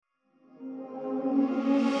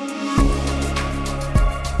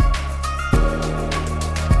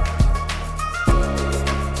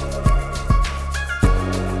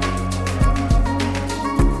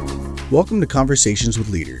Welcome to Conversations with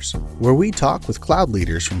Leaders, where we talk with cloud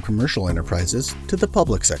leaders from commercial enterprises to the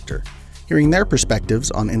public sector, hearing their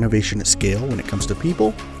perspectives on innovation at scale when it comes to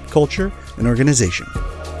people, culture, and organization.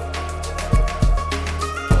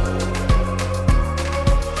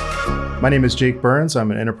 My name is Jake Burns.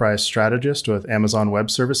 I'm an enterprise strategist with Amazon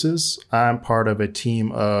Web Services. I'm part of a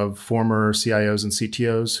team of former CIOs and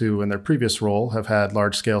CTOs who, in their previous role, have had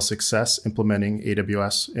large-scale success implementing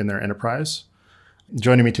AWS in their enterprise.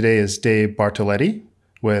 Joining me today is Dave Bartoletti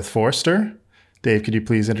with Forrester. Dave, could you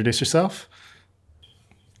please introduce yourself?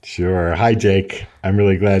 Sure. Hi, Jake. I'm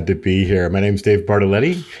really glad to be here. My name's Dave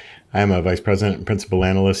Bartoletti. I'm a vice president and principal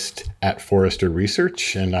analyst at Forrester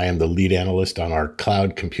Research, and I am the lead analyst on our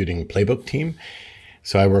cloud computing playbook team.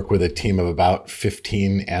 So I work with a team of about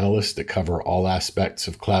 15 analysts that cover all aspects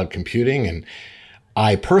of cloud computing, and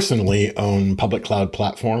I personally own public cloud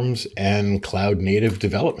platforms and cloud native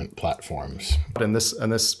development platforms. In this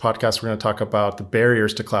podcast, we're going to talk about the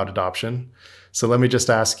barriers to cloud adoption. So let me just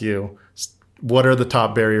ask you, what are the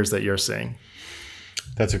top barriers that you're seeing?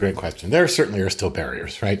 That's a great question. There certainly are still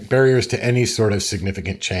barriers, right? Barriers to any sort of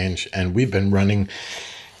significant change. And we've been running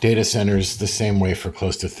data centers the same way for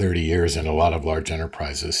close to 30 years in a lot of large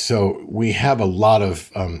enterprises. So we have a lot of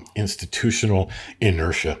institutional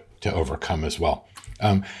inertia to overcome as well.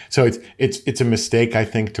 So it's a mistake, I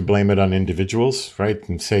think, to blame it on individuals, right?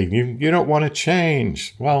 And say, you don't want to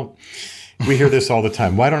change. Well, we hear this all the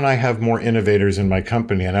time. Why don't I have more innovators in my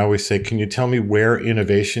company? And I always say, can you tell me where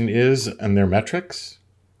innovation is and their metrics?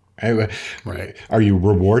 Right. Are you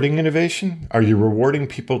rewarding innovation? Are you rewarding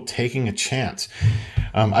people taking a chance?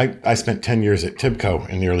 I spent 10 years at TIBCO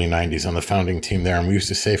in the early 90s on the founding team there. And we used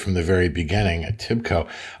to say from the very beginning at TIBCO,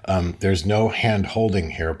 there's no hand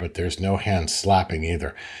holding here, but there's no hand slapping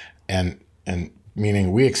either. And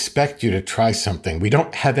meaning we expect you to try something. We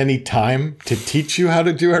don't have any time to teach you how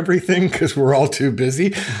to do everything because we're all too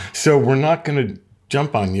busy. So we're not going to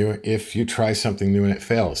jump on you if you try something new and it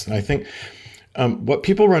fails. And I think what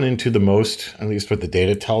people run into the most, at least what the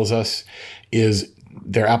data tells us, is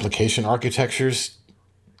their application architectures,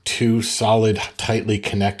 two solid, tightly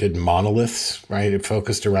connected monoliths, right? It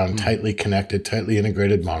focused around tightly connected, tightly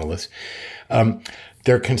integrated monoliths.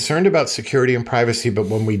 They're concerned about security and privacy, but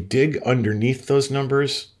when we dig underneath those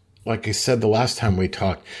numbers, like I said the last time we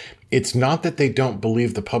talked, it's not that they don't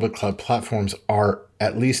believe the public cloud platforms are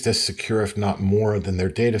at least as secure, if not more, than their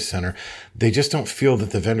data center. They just don't feel that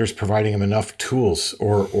the vendor's providing them enough tools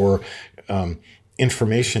or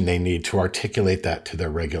information they need to articulate that to their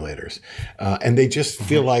regulators. And they just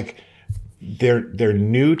feel like they're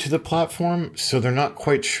new to the platform, so they're not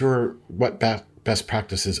quite sure what best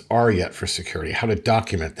practices are yet for security, how to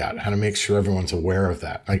document that, how to make sure everyone's aware of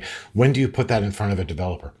that. Like, when do you put that in front of a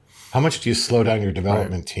developer? How much do you slow down your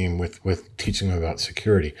development team with teaching them about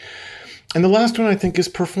security? And the last one, I think, is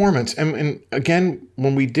performance. And again,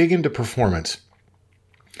 when we dig into performance,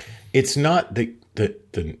 it's not the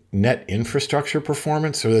net infrastructure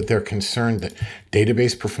performance, or that they're concerned that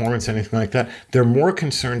database performance, anything like that. They're more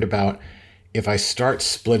concerned about if I start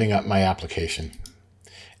splitting up my application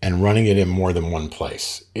and running it in more than one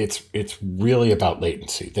place. It's really about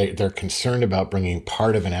latency. They're concerned about bringing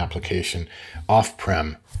part of an application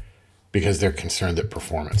off-prem because they're concerned that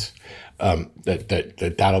performance,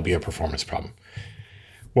 that'll be a performance problem.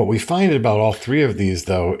 What we find about all three of these,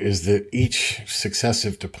 though, is that each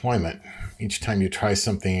successive deployment, each time you try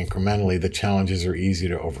something incrementally, the challenges are easy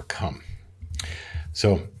to overcome.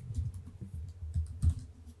 So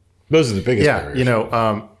those are the biggest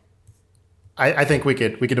barriers. I think we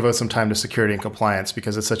could devote some time to security and compliance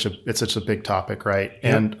because it's such a big topic, right?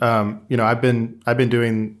 Yep. And I've been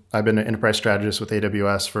an enterprise strategist with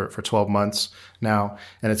AWS for 12 months now,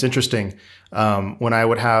 and it's interesting when I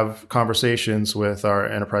would have conversations with our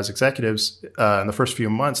enterprise executives in the first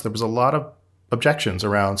few months, there was a lot of objections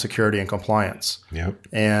around security and compliance. Yep.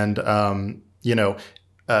 And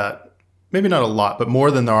maybe not a lot, but more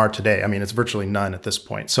than there are today. I mean, it's virtually none at this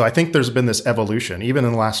point. So I think there's been this evolution, even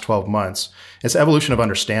in the last 12 months. It's evolution of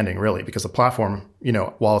understanding, really, because the platform,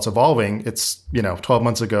 while it's evolving, it's, 12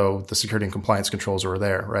 months ago, the security and compliance controls were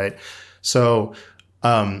there, right? So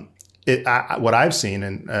what I've seen,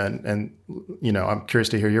 and I'm curious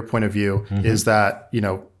to hear your point of view, is that,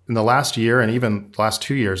 in the last year and even the last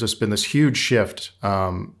 2 years, there's been this huge shift,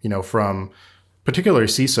 from particularly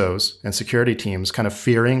CISOs and security teams kind of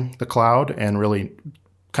fearing the cloud and really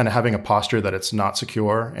kind of having a posture that it's not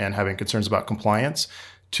secure and having concerns about compliance,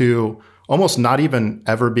 to almost not even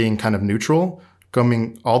ever being kind of neutral,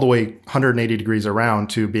 coming all the way 180 degrees around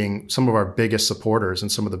to being some of our biggest supporters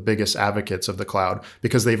and some of the biggest advocates of the cloud,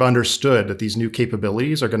 because they've understood that these new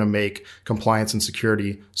capabilities are going to make compliance and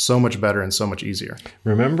security so much better and so much easier.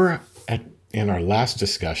 Remember in our last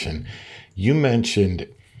discussion, you mentioned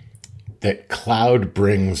that cloud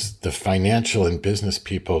brings the financial and business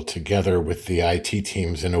people together with the IT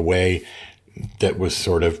teams in a way that was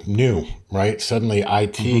sort of new, right? Suddenly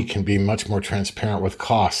IT can be much more transparent with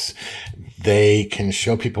costs. They can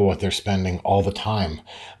show people what they're spending all the time.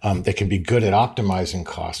 They can be good at optimizing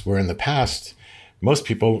costs, where in the past, most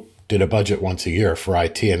people did a budget once a year for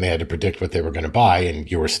IT and they had to predict what they were going to buy,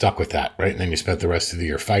 and you were stuck with that, right? And then you spent the rest of the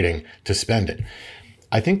year fighting to spend it.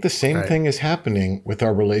 I think the same thing is happening with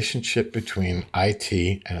our relationship between IT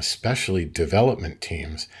and especially development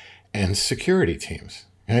teams and security teams.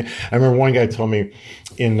 I remember one guy told me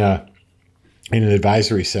in an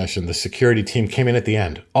advisory session, the security team came in at the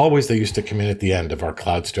end. Always they used to come in at the end of our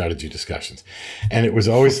cloud strategy discussions. And it was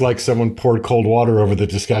always like someone poured cold water over the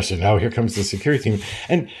discussion. Oh, here comes the security team.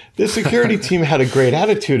 And the security team had a great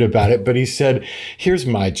attitude about it, but he said, here's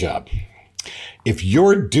my job. If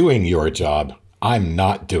you're doing your job, I'm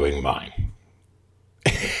not doing mine.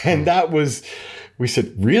 And that was... We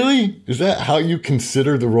said, really? Is that how you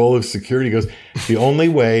consider the role of security? He goes, the only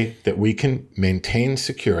way that we can maintain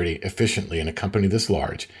security efficiently in a company this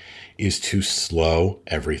large is to slow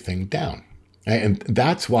everything down. And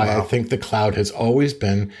that's why I think the cloud has always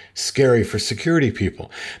been scary for security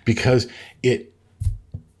people, because it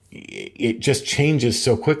just changes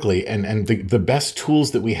so quickly. And the best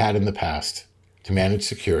tools that we had in the past to manage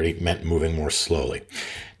security meant moving more slowly.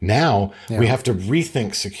 Now we have to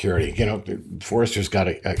rethink security. You know, Forrester's got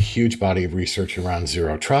a huge body of research around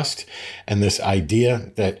zero trust, and this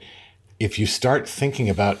idea that if you start thinking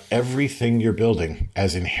about everything you're building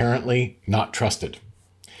as inherently not trusted,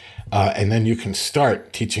 and then you can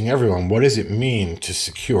start teaching everyone what does it mean to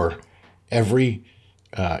secure every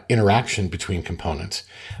interaction between components,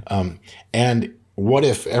 and what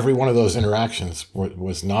if every one of those interactions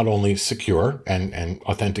was not only secure and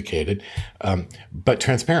authenticated, but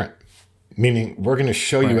transparent? Meaning we're going to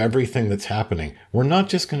show you everything that's happening. We're not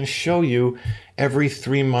just going to show you every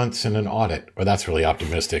 3 months in an audit, or that's really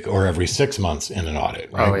optimistic, or every 6 months in an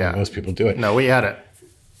audit. Right? Oh, yeah. Most people do it. No, we had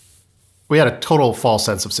a total false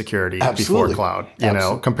sense of security before cloud, you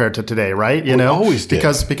know, compared to today, right? You know, always did.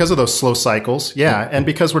 Because of those slow cycles. Yeah. And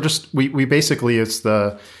because we basically, it's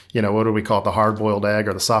the, you know, what do we call it? The hard boiled egg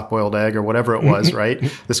or the soft boiled egg or whatever it was, right?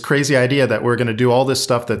 This crazy idea that we're going to do all this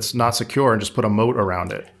stuff that's not secure and just put a moat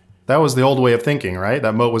around it. That was the old way of thinking, right?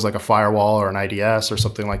 That moat was like a firewall or an IDS or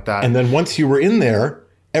something like that. And then once you were in there,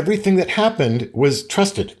 everything that happened was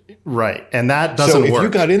trusted. Right. And that doesn't work. So if you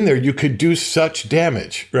got in there, you could do such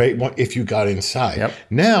damage, right? If you got inside. Yep.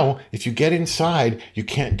 Now, if you get inside, you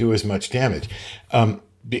can't do as much damage.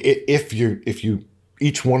 If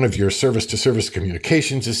each one of your service-to-service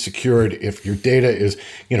communications is secured, if your data is,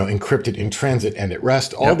 you know, encrypted in transit and at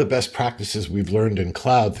rest, all the best practices we've learned in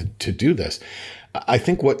cloud to do this. I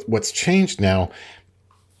think what's changed now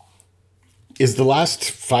is the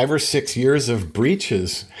last 5 or 6 years of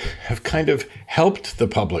breaches have kind of helped the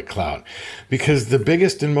public cloud, because the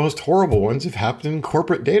biggest and most horrible ones have happened in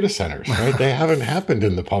corporate data centers, right? They haven't happened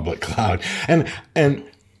in the public cloud. And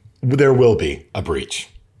there will be a breach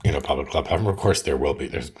in a public cloud platform. Of course, there will be.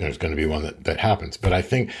 There's going to be one that happens. But I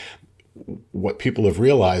think what people have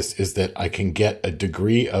realized is that I can get a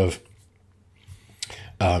degree of,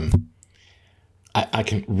 I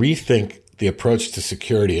can rethink the approach to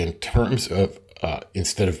security in terms of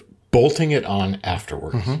instead of bolting it on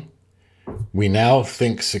afterwards, we now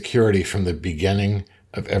think security from the beginning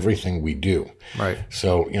of everything we do. Right.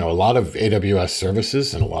 So, you know, a lot of AWS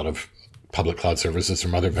services and a lot of public cloud services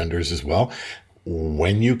from other vendors as well,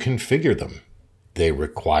 when you configure them, they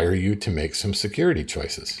require you to make some security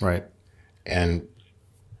choices. Right. And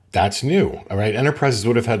that's new. All right. Enterprises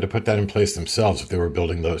would have had to put that in place themselves if they were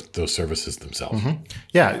building those services themselves.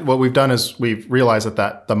 Yeah. What we've done is we've realized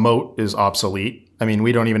that the moat is obsolete. I mean,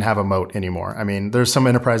 we don't even have a moat anymore. I mean, there's some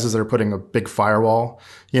enterprises that are putting a big firewall,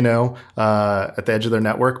 you know, at the edge of their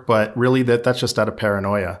network, but really that's just out of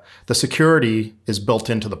paranoia. The security is built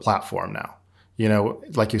into the platform now. You know,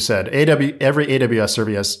 like you said, every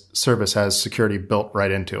AWS service has security built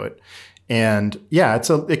right into it. And yeah,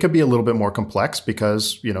 it could be a little bit more complex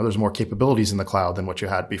because, you know, there's more capabilities in the cloud than what you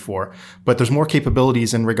had before, but there's more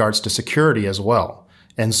capabilities in regards to security as well.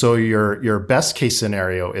 And so your best case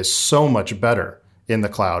scenario is so much better in the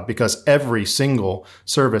cloud because every single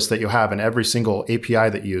service that you have and every single API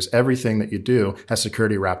that you use, everything that you do has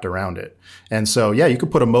security wrapped around it. And so, yeah, you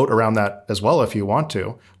could put a moat around that as well if you want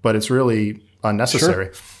to, but it's really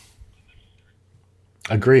unnecessary. Sure.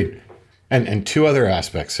 Agreed. And two other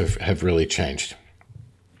aspects have really changed.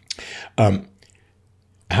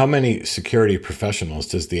 How many security professionals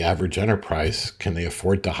does the average enterprise, can they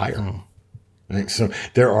afford to hire? Right? So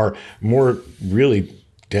there are more really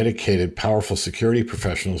dedicated, powerful security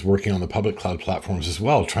professionals working on the public cloud platforms as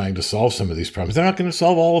well, trying to solve some of these problems. They're not going to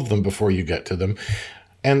solve all of them before you get to them.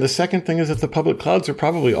 And the second thing is that the public clouds are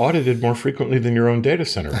probably audited more frequently than your own data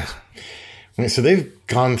center is. So they've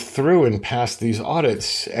gone through and passed these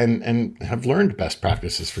audits and have learned best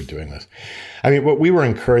practices for doing this. I mean, what we were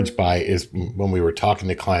encouraged by is when we were talking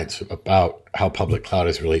to clients about how public cloud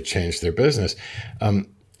has really changed their business,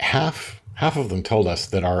 half of them told us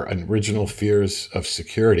that our original fears of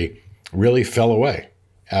security really fell away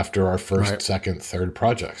after our first, right, second, third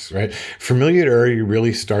projects, right? Familiarity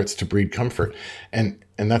really starts to breed comfort. And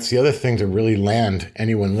that's the other thing to really land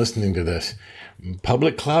anyone listening to this.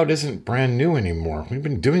 Public cloud isn't brand new anymore. We've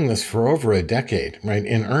been doing this for over a decade, right?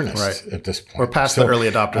 In earnest, right, at this point. We're past the early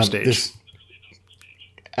adopter stage.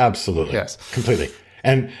 Absolutely. Yes. Completely.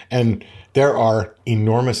 And there are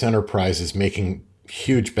enormous enterprises making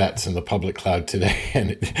huge bets in the public cloud today. And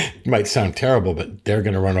it might sound terrible, but they're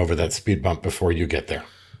going to run over that speed bump before you get there.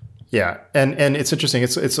 Yeah. And it's interesting.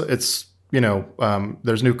 It's there's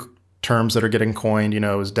new terms that are getting coined, it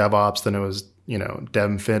was DevOps, then it was,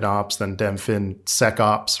 DevFinOps, then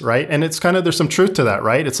DevFinSecOps, right? And it's kind of, there's some truth to that,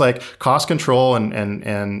 right? It's like cost control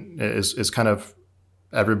and is kind of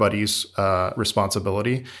everybody's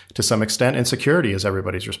responsibility to some extent, and security is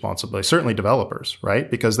everybody's responsibility, certainly developers, right?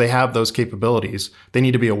 Because they have those capabilities. They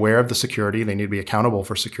need to be aware of the security, they need to be accountable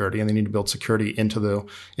for security, and they need to build security into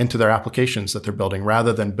their applications that they're building,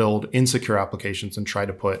 rather than build insecure applications and try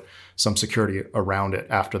to put some security around it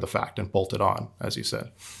after the fact and bolt it on, as you said.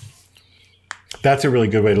 That's a really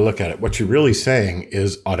good way to look at it. What you're really saying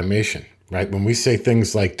is automation, right? When we say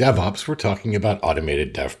things like DevOps, we're talking about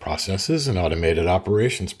automated dev processes and automated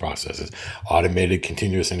operations processes, automated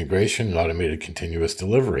continuous integration and automated continuous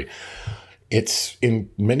delivery. It's, in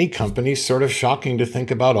many companies, sort of shocking to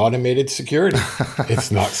think about automated security.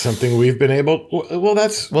 It's not something we've been able.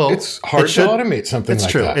 It's hard to automate something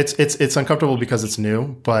like that. It's true. It's uncomfortable because it's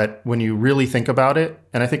new, but when you really think about it,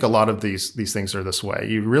 and I think a lot of these things are this way,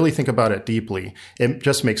 you really think about it deeply, it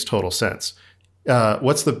just makes total sense.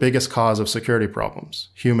 What's the biggest cause of security problems?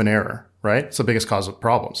 Human error, right? It's the biggest cause of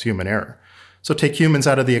problems, human error. So take humans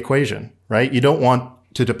out of the equation, right? You don't want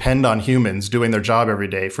to depend on humans doing their job every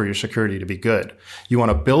day for your security to be good. You want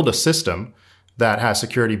to build a system that has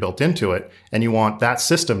security built into it, and you want that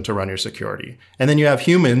system to run your security. And then you have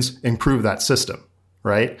humans improve that system,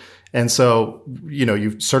 right? And so,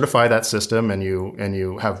 you certify that system, and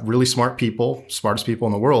you have really smart people, smartest people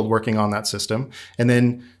in the world working on that system. And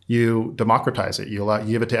then you democratize it. You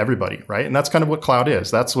give it to everybody, right? And that's kind of what cloud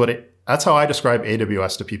is. That's how I describe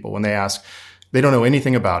AWS to people when they ask, they don't know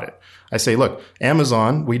anything about it. I say, look,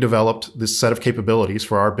 Amazon, we developed this set of capabilities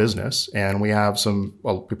for our business, and we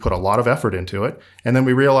put a lot of effort into it. And then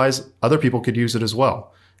we realized other people could use it as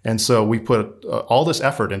well. And so we put all this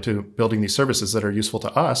effort into building these services that are useful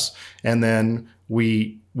to us. And then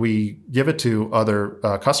we give it to other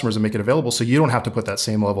customers and make it available. So you don't have to put that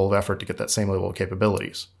same level of effort to get that same level of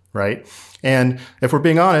capabilities, right? And if we're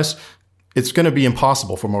being honest, it's going to be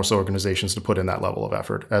impossible for most organizations to put in that level of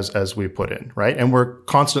effort as we put in, right? And we're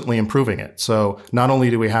constantly improving it. So not only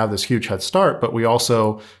do we have this huge head start, but we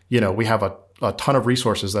also, we have a ton of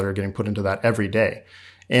resources that are getting put into that every day.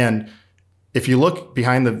 And if you look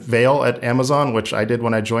behind the veil at Amazon, which I did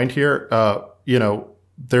when I joined here, we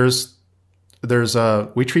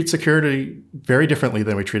treat security very differently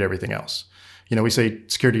than we treat everything else. We say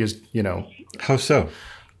security is, How so?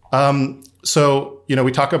 So,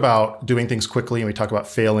 we talk about doing things quickly, and we talk about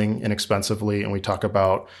failing inexpensively, and we talk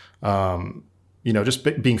about, just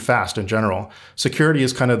being fast in general. Security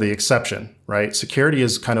is kind of the exception, right? Security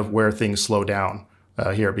is kind of where things slow down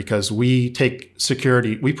here, because we take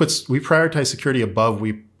security, we prioritize security above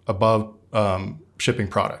shipping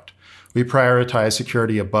product. We prioritize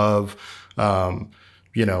security above,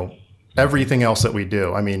 everything else that we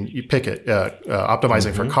do. I mean, you pick it,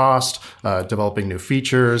 optimizing for cost, developing new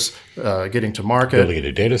features, getting to market. Building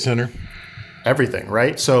a data center. Everything,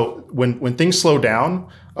 right? So when things slow down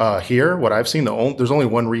here, what I've seen, there's only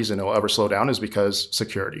one reason it'll ever slow down is because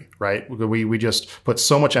security, right? We just put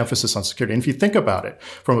so much emphasis on security. And if you think about it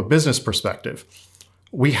from a business perspective,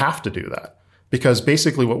 we have to do that. Because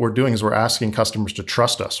basically what we're doing is we're asking customers to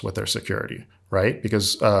trust us with their security, right?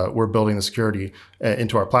 Because we're building the security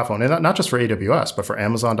into our platform. And not just for AWS, but for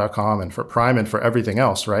Amazon.com and for Prime and for everything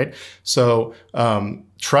else, right? So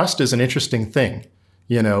trust is an interesting thing.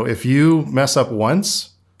 If you mess up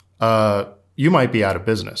once, you might be out of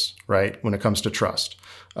business, right? When it comes to trust.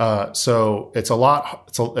 So it's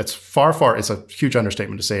a huge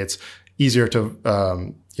understatement to say it's easier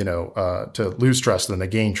to lose trust than to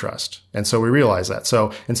gain trust. And so we realize that.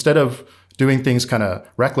 So instead of doing things kind of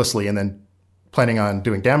recklessly and then planning on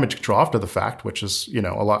doing damage control after the fact, which is,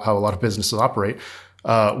 how a lot of businesses operate,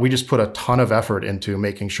 we just put a ton of effort into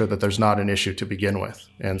making sure that there's not an issue to begin with.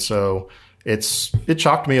 And so it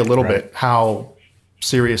shocked me a little bit how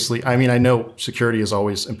seriously, I know security is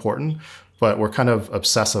always important, but we're kind of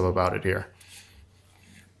obsessive about it here.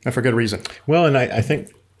 And for good reason. Well, and I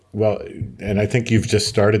think you've just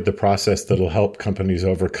started the process that'll help companies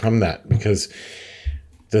overcome that, because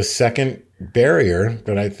the second barrier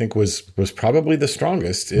that I think was probably the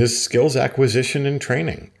strongest is skills acquisition and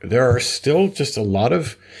training. There are still just a lot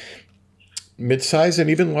of mid-size and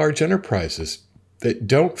even large enterprises that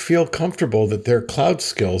don't feel comfortable that their cloud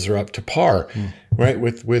skills are up to par, right?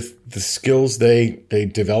 With the skills they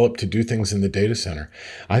develop to do things in the data center.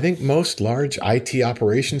 I think most large IT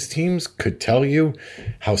operations teams could tell you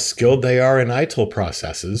how skilled they are in ITIL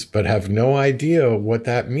processes, but have no idea what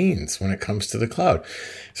that means when it comes to the cloud.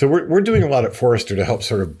 So we're doing a lot at Forrester to help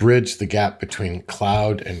sort of bridge the gap between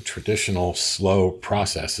cloud and traditional slow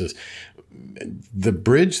processes. The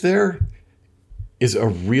bridge there is a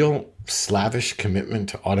real slavish commitment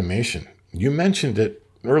to automation. You mentioned it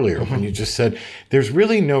earlier when you just said there's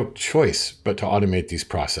really no choice but to automate these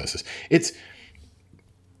processes.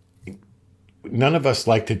 None of us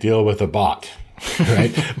like to deal with a bot,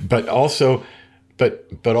 right? but also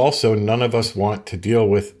none of us want to deal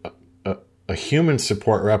with a human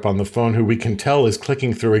support rep on the phone who we can tell is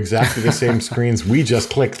clicking through exactly the same screens we just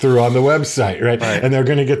clicked through on the website, right? And they're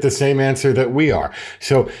going to get the same answer that we are.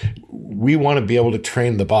 So we want to be able to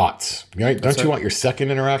train the bots, right? Don't you want your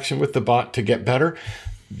second interaction with the bot to get better?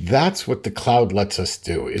 That's what the cloud lets us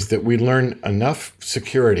do, is that we learn enough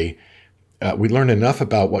security. We learn enough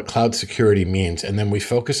about what cloud security means, and then we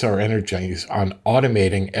focus our energies on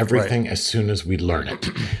automating everything as soon as we learn it.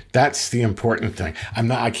 That's the important thing.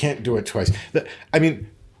 I can't do it twice.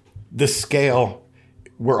 The scale,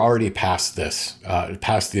 we're already past this,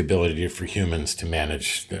 past the ability for humans to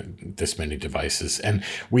manage this many devices. And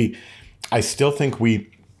I still think we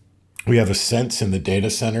have a sense in the data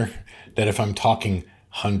center that if I'm talking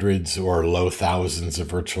hundreds or low thousands of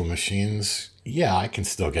virtual machines, I can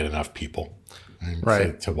still get enough people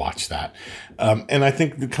to watch that. And I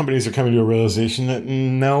think the companies are coming to a realization that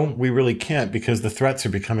no, we really can't, because the threats are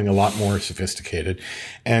becoming a lot more sophisticated.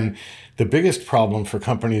 And the biggest problem for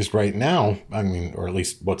companies right now, or at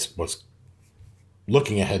least what's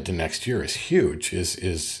looking ahead to next year is huge,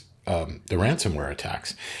 is the ransomware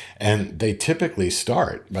attacks. And they typically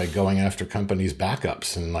start by going after companies'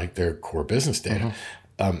 backups and like their core business data.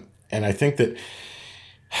 And I think that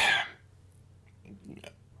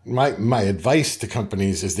my advice to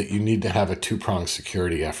companies is that you need to have a two-pronged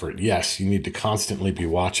security effort. Yes, you need to constantly be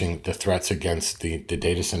watching the threats against the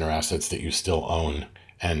data center assets that you still own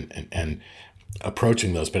and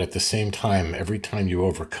approaching those. But at the same time, every time you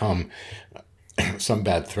overcome some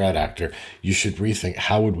bad threat actor, you should rethink,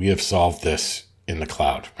 how would we have solved this in the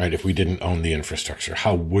cloud, right? If we didn't own the infrastructure,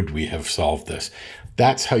 how would we have solved this?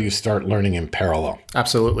 That's how you start learning in parallel.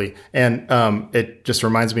 Absolutely. And it just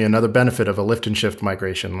reminds me, another benefit of a lift and shift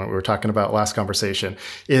migration, what we were talking about last conversation,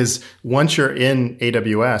 is once you're in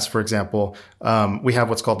AWS, for example, we have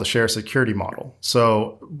what's called the share security model.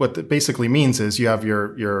 So what that basically means is you have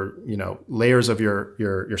your layers of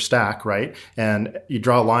your stack, right? And you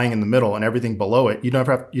draw a line in the middle, and everything below it, you don't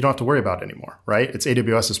have to worry about anymore, right? It's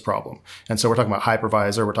AWS's problem. And so we're talking about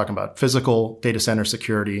hypervisor, we're talking about physical data center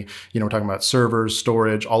security, we're talking about servers,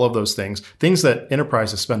 storage, all of those things that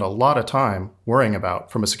enterprises spend a lot of time worrying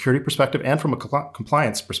about from a security perspective and from a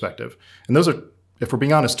compliance perspective. And those are, if we're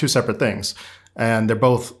being honest, two separate things. And they're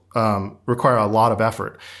both require a lot of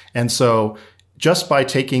effort. And so just by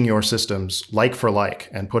taking your systems like for like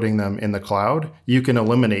and putting them in the cloud, you can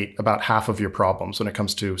eliminate about half of your problems when it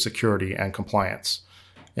comes to security and compliance.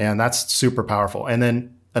 And that's super powerful. And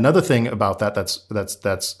then another thing about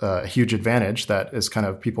that's a huge advantage that is kind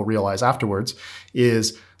of people realize afterwards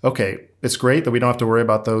is, okay, it's great that we don't have to worry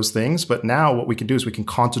about those things, but now what we can do is we can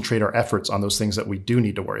concentrate our efforts on those things that we do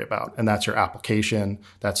need to worry about. And that's your application,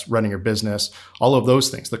 that's running your business, all of those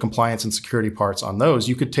things, the compliance and security parts on those.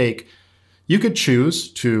 You could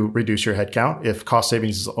choose to reduce your headcount if cost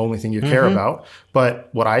savings is the only thing you care about. But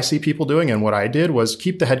what I see people doing, and what I did, was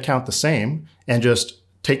keep the headcount the same and just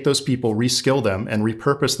take those people, reskill them, and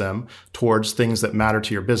repurpose them towards things that matter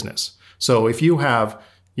to your business. So if you have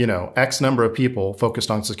X number of people focused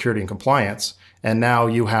on security and compliance, and now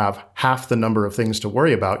you have half the number of things to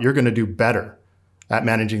worry about, you're going to do better at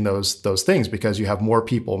managing those things because you have more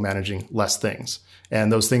people managing less things.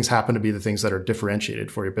 And those things happen to be the things that are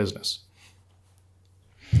differentiated for your business.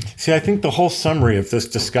 See, I think the whole summary of this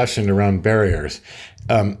discussion around barriers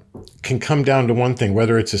can come down to one thing,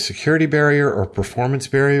 whether it's a security barrier or a performance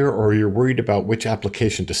barrier, or you're worried about which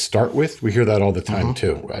application to start with. We hear that all the time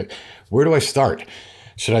too, right? Where do I start?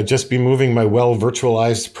 Should I just be moving my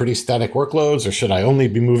well-virtualized, pretty static workloads, or should I only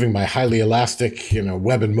be moving my highly elastic,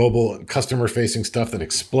 web and mobile customer-facing stuff that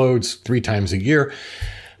explodes 3 times a year?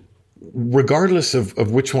 Regardless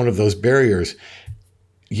of which one of those barriers,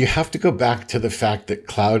 you have to go back to the fact that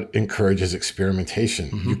cloud encourages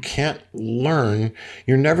experimentation. You can't learn.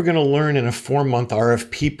 You're never going to learn in a 4-month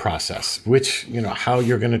RFP process, how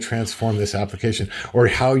you're going to transform this application or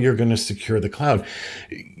how you're going to secure the cloud.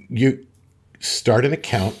 You start an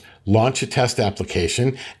account, launch a test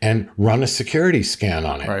application, and run a security scan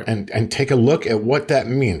on it, right, and take a look at what that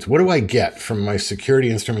means. What do I get from my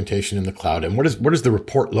security instrumentation in the cloud, and what does the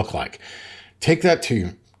report look like? Take that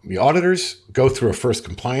to the auditors, go through a first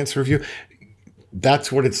compliance review.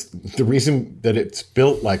 That's what the reason that it's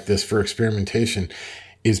built like this for experimentation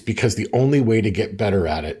is because the only way to get better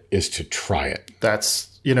at it is to try it.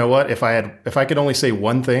 That's, if I could only say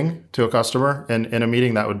one thing to a customer in a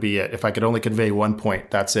meeting, that would be it. If I could only convey one point,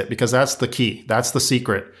 that's it, because that's the key. That's the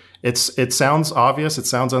secret. It sounds obvious. It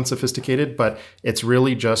sounds unsophisticated, but it's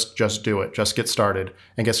really just do it. Just get started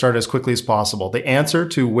and get started as quickly as possible. The answer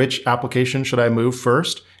to which application should I move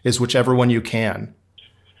first is whichever one you can,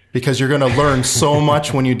 because you're going to learn so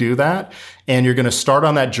much when you do that. And you're going to start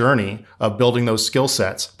on that journey of building those skill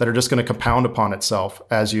sets that are just going to compound upon itself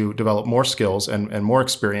as you develop more skills and more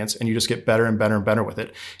experience, and you just get better and better and better with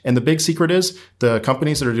it. And the big secret is the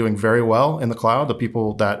companies that are doing very well in the cloud, the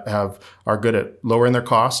people that are good at lowering their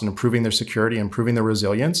costs and improving their security, improving their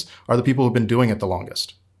resilience, are the people who've been doing it the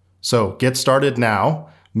longest. So get started now.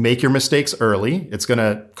 Make your mistakes early. It's going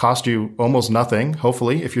to cost you almost nothing,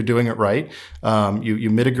 hopefully, if you're doing it right. You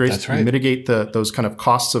mitigate those kind of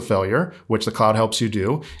costs of failure, which the cloud helps you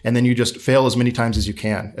do. And then you just fail as many times as you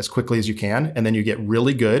can, as quickly as you can. And then you get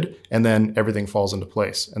really good, and then everything falls into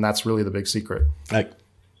place. And that's really the big secret.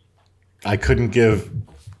 I couldn't give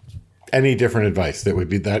any different advice that would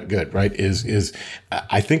be that good, right? Is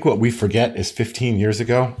I think what we forget is 15 years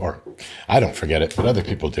ago, or I don't forget it, but other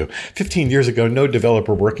people do. 15 years ago, no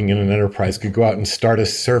developer working in an enterprise could go out and start a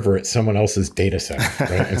server at someone else's data center,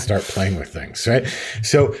 right? And start playing with things, right?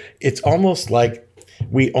 So it's almost like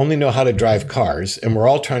we only know how to drive cars, and we're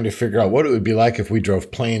all trying to figure out what it would be like if we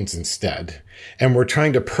drove planes instead. And we're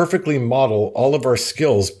trying to perfectly model all of our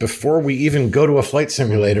skills before we even go to a flight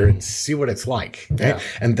simulator and see what it's like. Right? Yeah.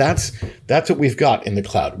 And that's what we've got in the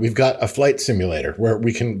cloud. We've got a flight simulator where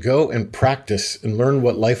we can go and practice and learn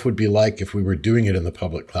what life would be like if we were doing it in the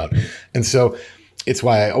public cloud. And so it's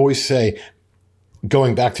why I always say,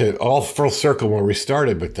 going back to all full circle where we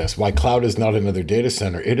started with this, why cloud is not another data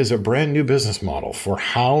center. It is a brand new business model for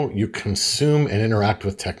how you consume and interact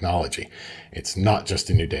with technology. It's not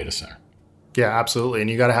just a new data center. Yeah, absolutely. And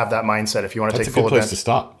you got to have that mindset if you want to take full advantage. That's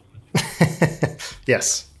a good place to stop.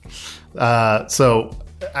 Yes.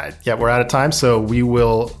 We're out of time. So we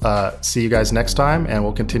will see you guys next time, and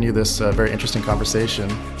we'll continue this very interesting conversation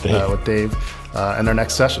with Dave in our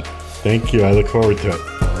next session. Thank you. I look forward to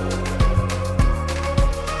it.